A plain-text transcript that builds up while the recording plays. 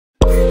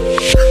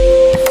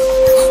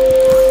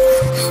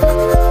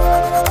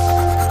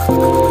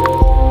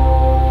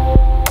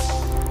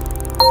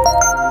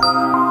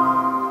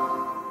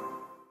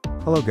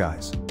Hello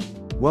guys.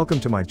 Welcome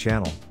to my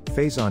channel,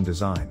 Phase on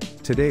Design.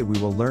 Today we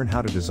will learn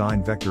how to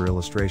design vector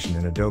illustration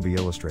in Adobe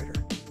Illustrator.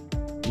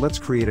 Let's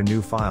create a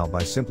new file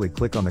by simply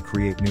click on the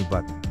Create New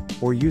button,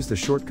 or use the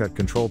shortcut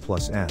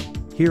Ctrl+N.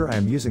 Here I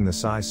am using the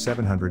size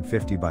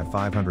 750 by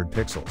 500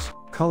 pixels,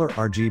 color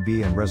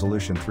RGB and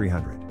resolution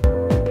 300.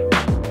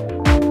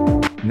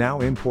 Now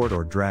import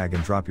or drag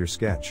and drop your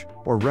sketch,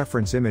 or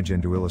reference image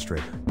into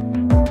Illustrator.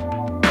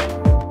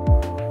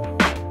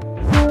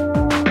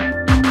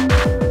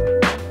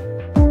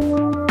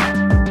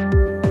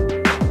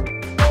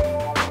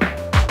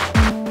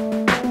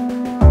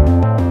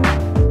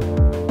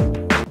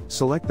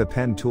 Select the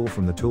pen tool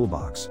from the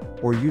toolbox,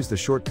 or use the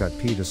shortcut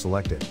P to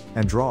select it,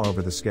 and draw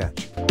over the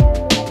sketch.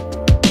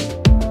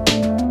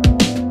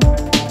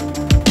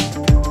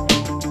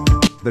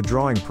 The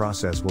drawing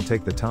process will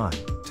take the time.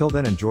 Till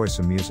then, enjoy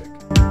some music.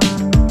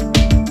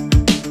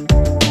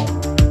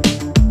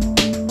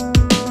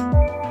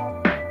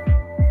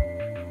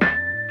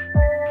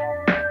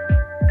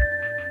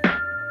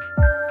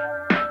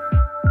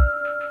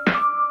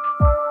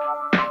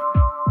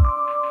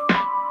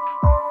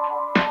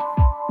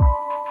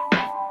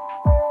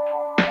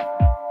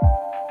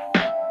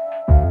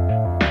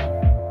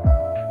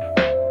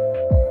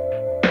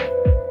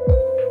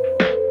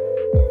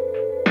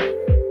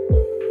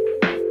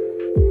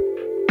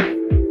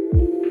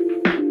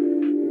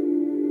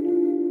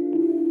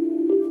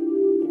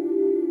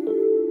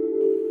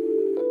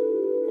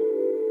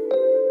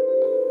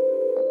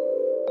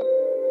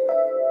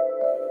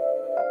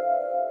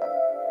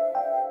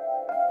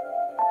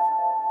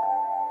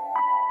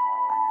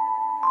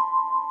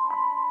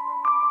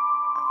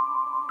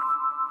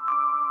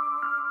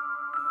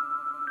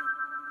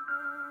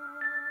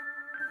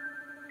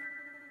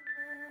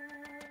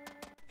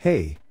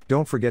 Hey,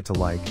 don't forget to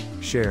like,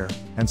 share,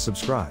 and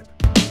subscribe.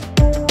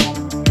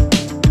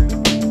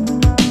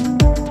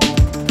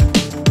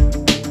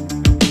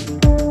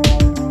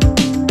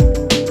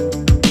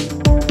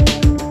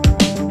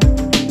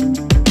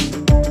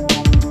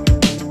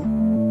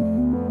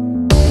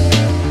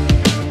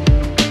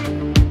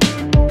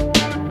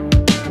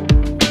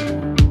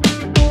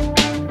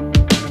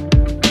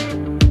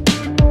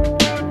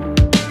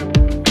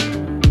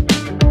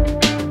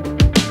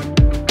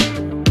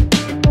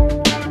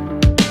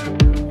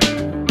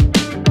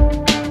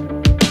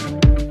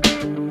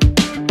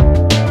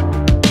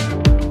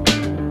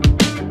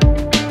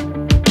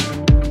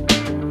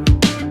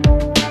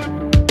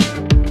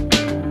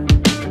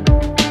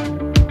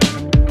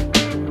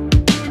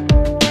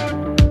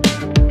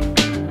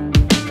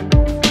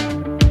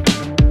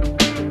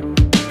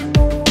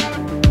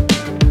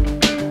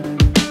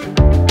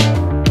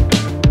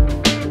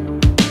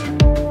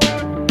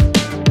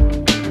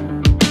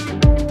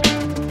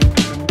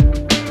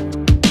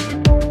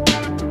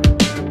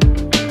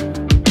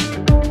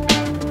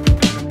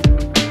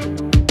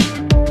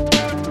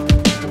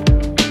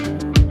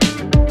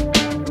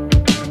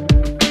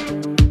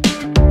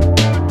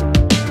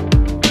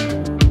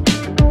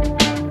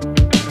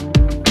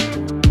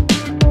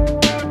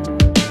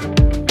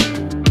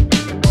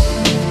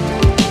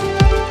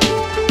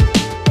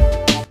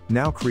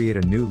 Now create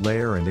a new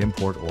layer and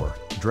import or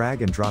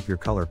drag and drop your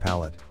color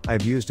palette. I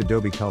have used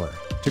Adobe Color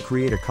to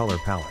create a color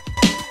palette.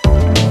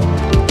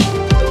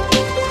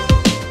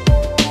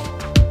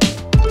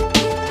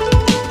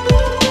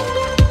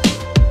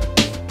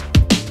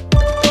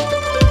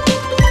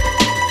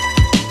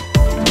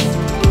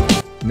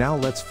 Now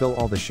let's fill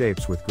all the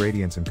shapes with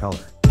gradients and color.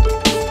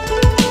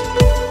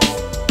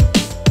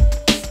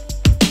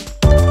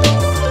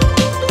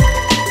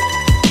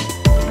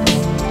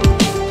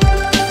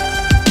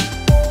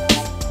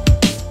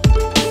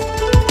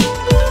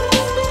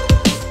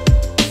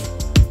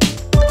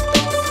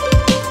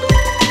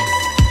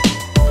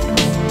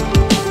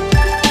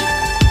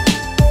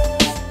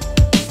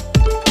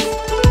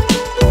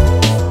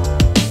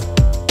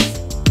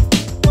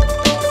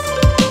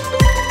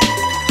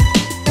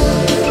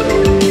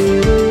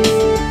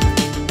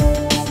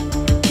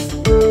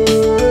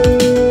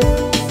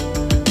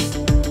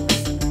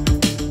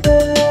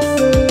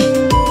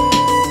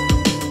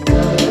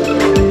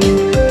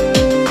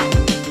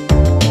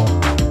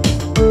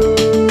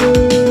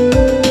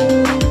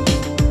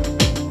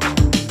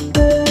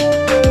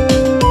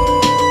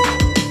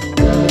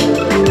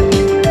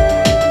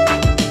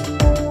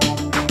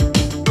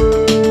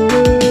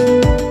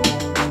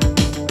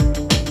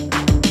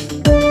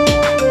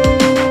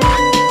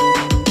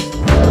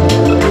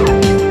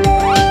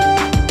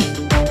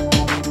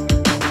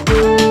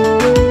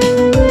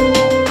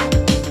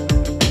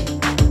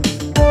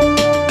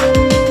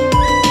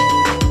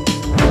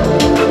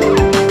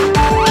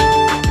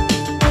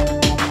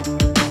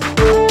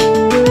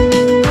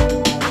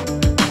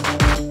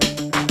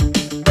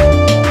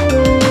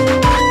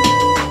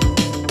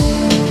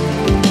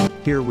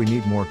 Here we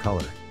need more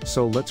color,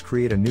 so let's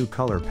create a new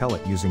color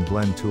palette using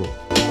Blend tool.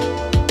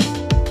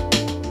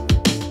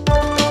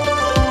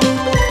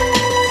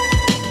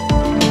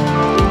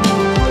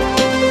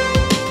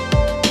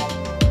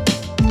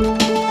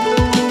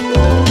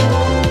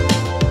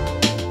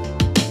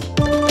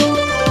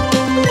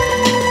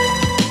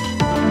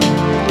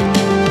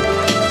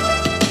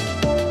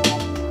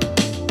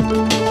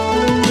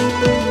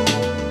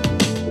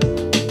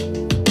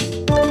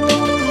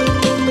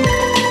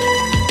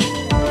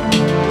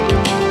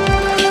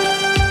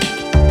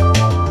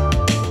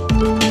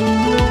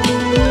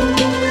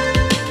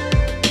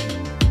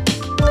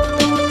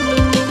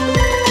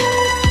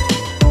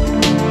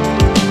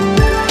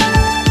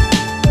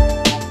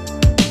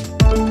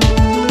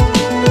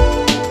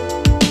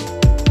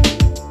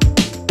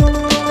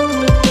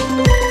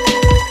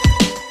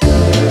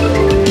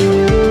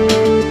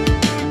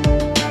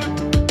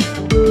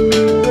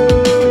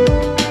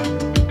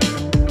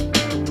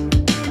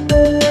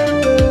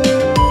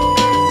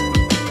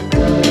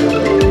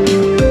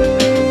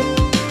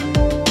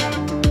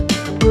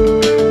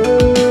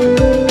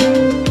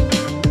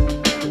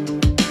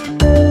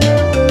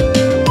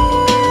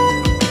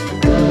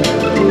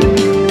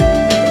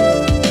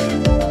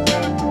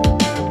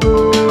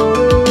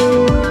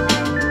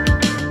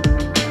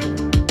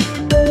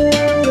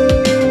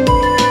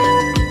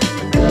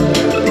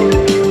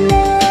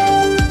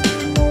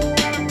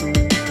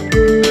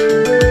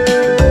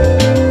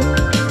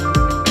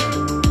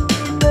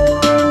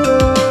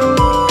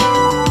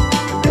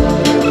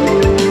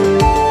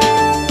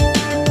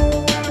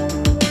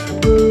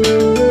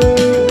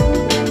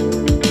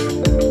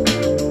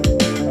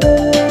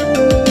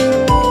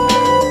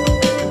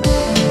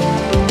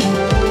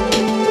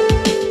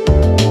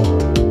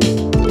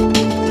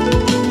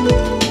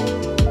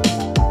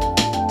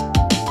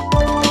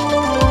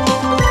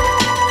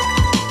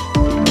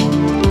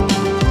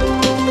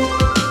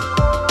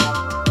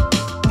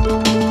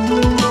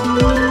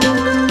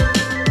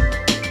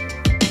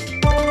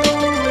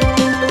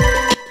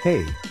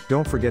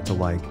 don't forget to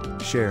like,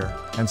 share,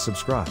 and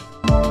subscribe.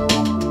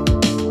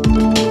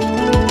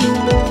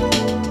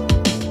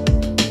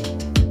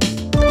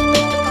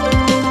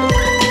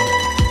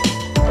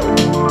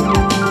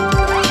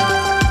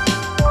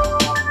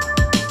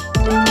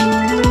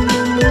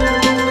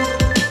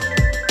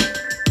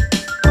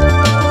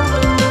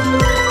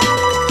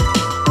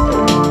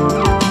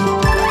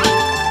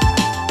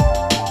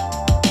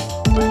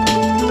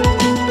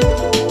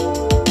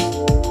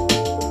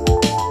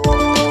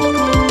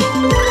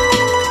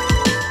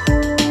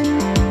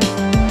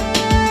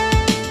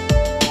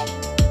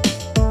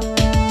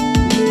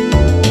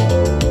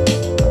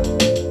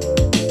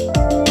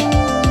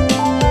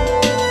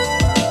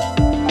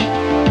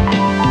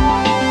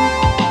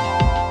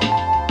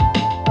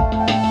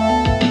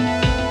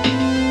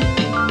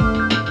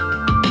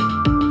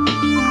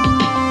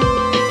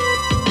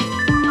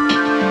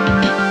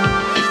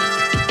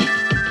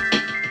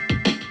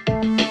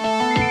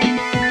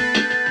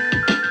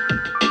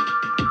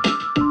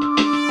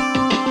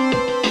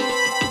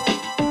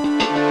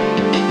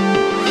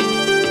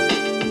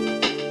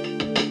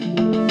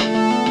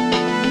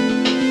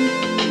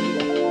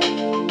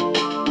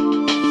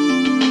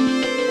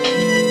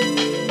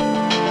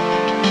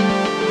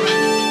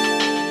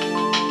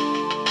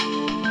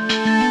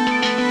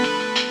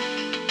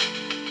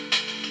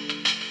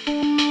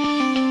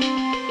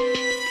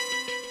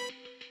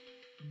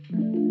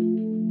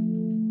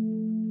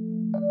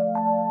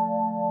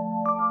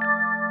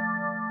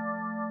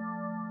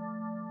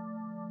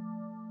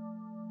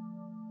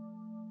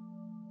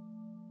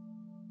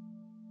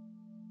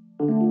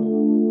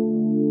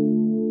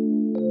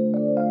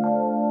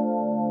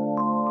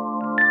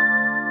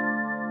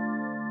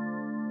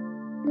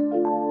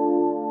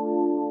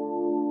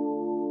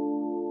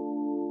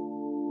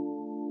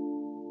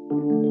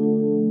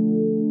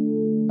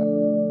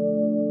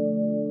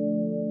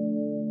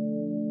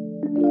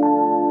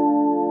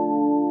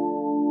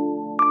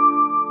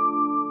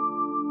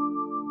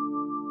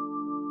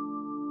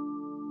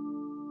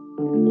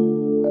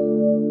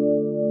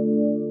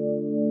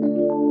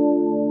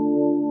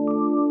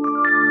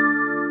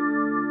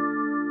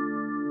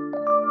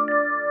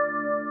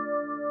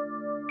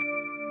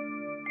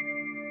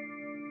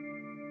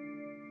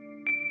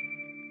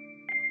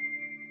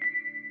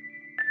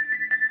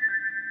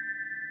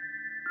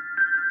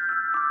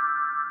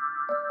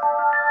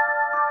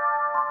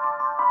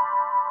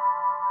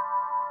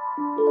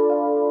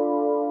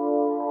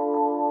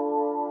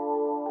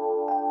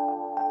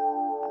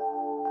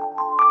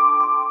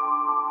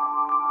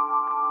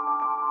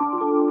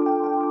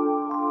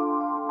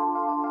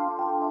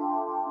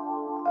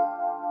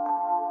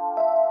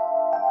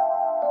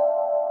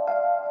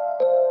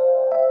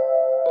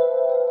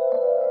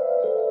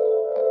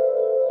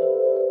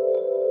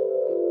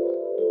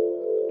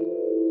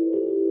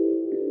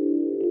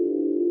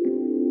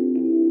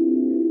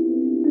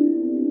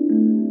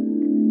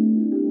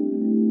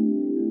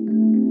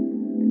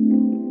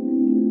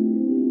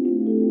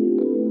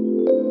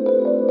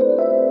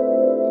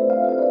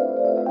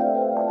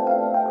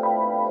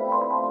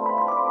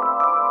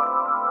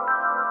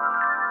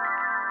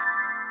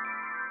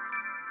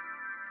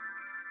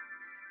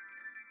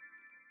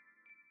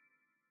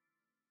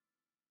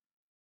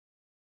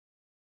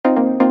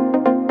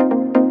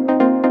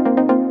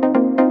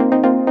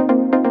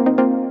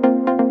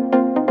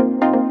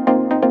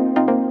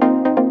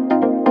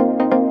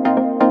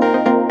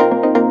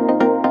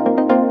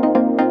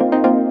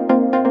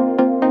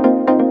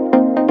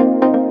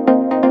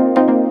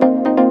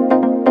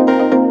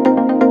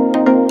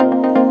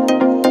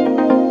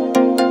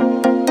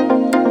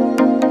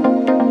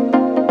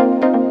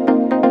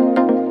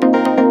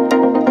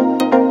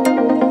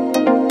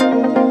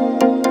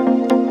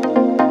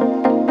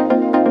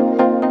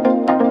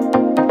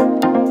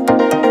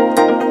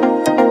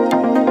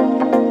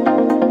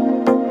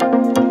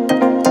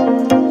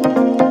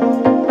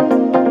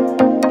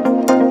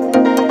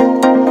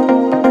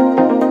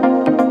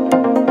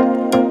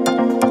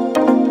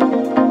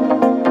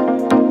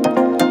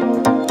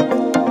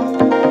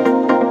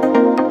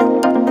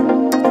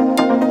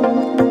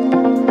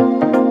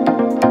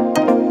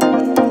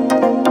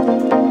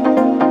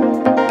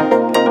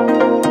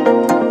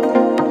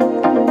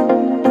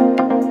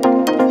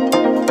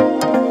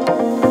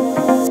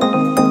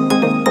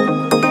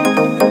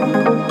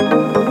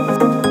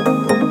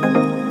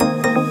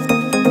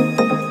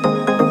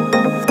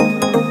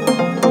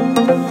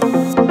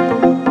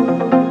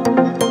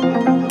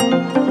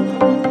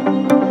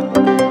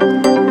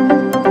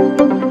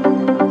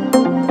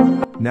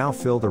 Now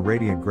fill the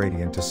radiant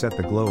gradient to set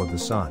the glow of the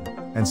sun,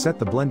 and set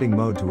the blending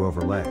mode to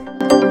overlay.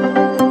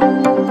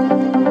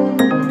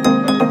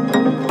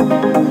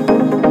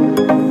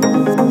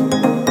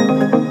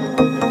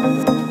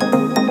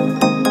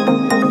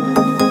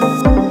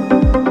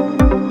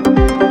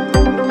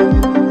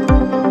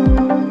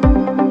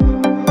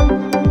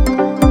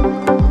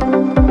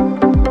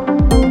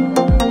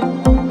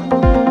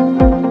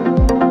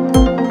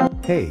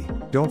 Hey,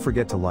 don't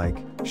forget to like,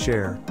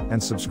 share,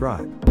 and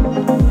subscribe.